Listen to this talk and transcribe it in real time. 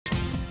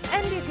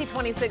NBC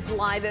 26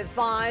 Live at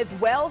 5.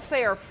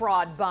 Welfare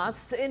fraud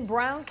busts in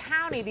Brown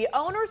County. The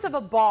owners of a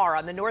bar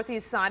on the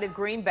northeast side of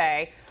Green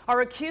Bay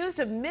are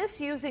accused of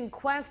misusing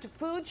Quest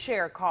food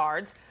share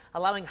cards,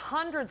 allowing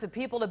hundreds of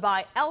people to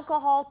buy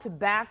alcohol,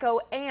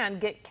 tobacco,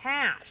 and get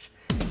cash.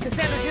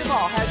 Cassandra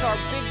Duval has our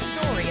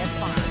big story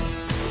at 5.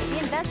 The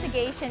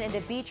investigation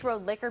into Beach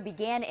Road Liquor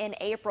began in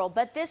April,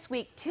 but this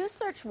week 2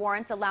 search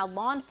warrants allowed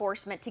law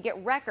enforcement to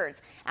get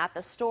records at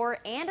the store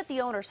and at the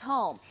owner's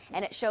home,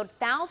 and it showed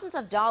thousands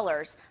of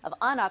dollars of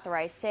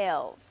unauthorized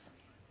sales.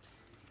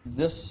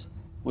 This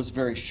was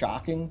very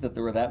shocking that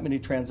there were that many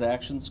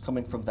transactions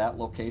coming from that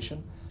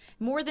location.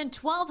 More than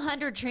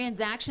 1,200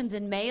 transactions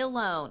in May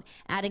alone,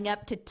 adding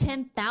up to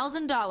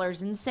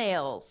 $10,000 in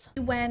sales.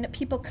 When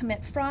people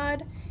commit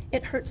fraud,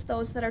 it hurts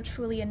those that are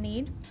truly in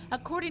need.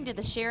 According to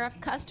the sheriff,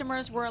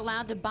 customers were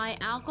allowed to buy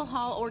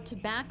alcohol or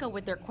tobacco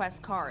with their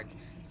Quest cards,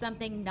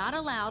 something not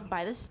allowed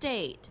by the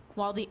state,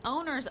 while the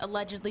owners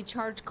allegedly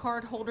charged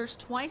cardholders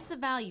twice the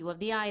value of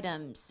the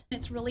items.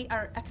 It's really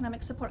our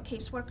economic support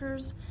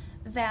caseworkers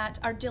that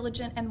are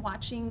diligent and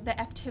watching the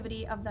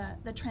activity of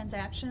the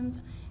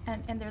transactions,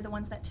 and they're the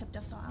ones that tipped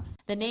us off.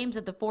 The names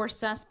of the 4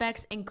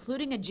 suspects,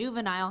 including a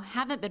juvenile,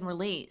 haven't been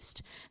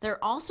released.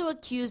 They're also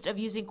accused of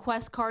using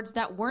Quest cards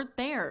that weren't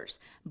theirs,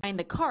 buying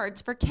the cards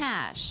for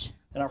cash.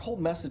 And our whole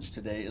message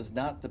today is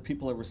not that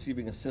people are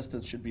receiving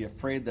assistance should be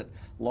afraid that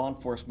law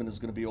enforcement is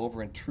going to be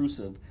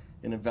over-intrusive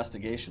in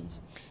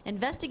investigations.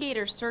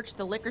 Investigators searched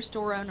the liquor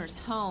store owner's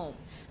home.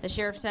 The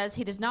sheriff says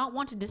he does not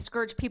want to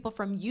discourage people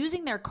from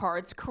using their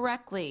cards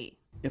correctly.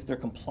 If they're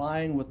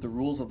complying with the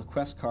rules of the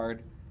Quest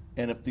card,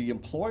 and if the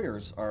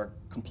employers are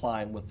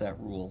complying with that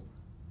rule,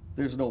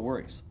 there's no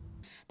worries.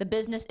 The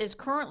business is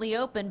currently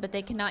open, but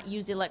they cannot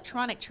use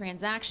electronic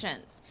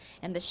transactions.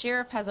 And the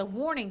sheriff has a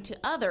warning to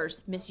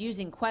others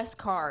misusing Quest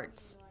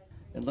cards.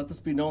 And let this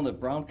be known that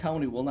Brown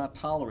County will not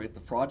tolerate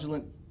the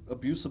fraudulent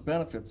abuse of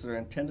benefits that are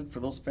intended for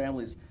those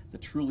families that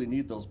truly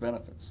need those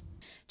benefits.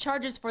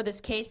 Charges for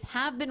this case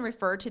have been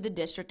referred to the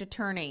district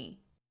attorney.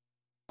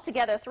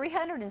 Altogether,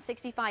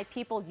 365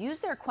 people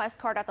used their Quest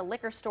card at the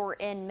liquor store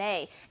in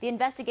May. The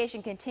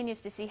investigation continues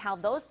to see how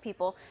those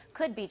people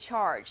could be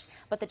charged,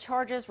 but the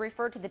charges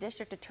referred to the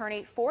district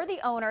attorney for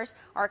the owners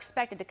are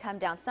expected to come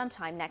down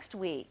sometime next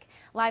week.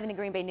 Live in the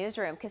Green Bay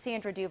newsroom,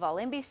 Cassandra Duval,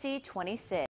 NBC 26.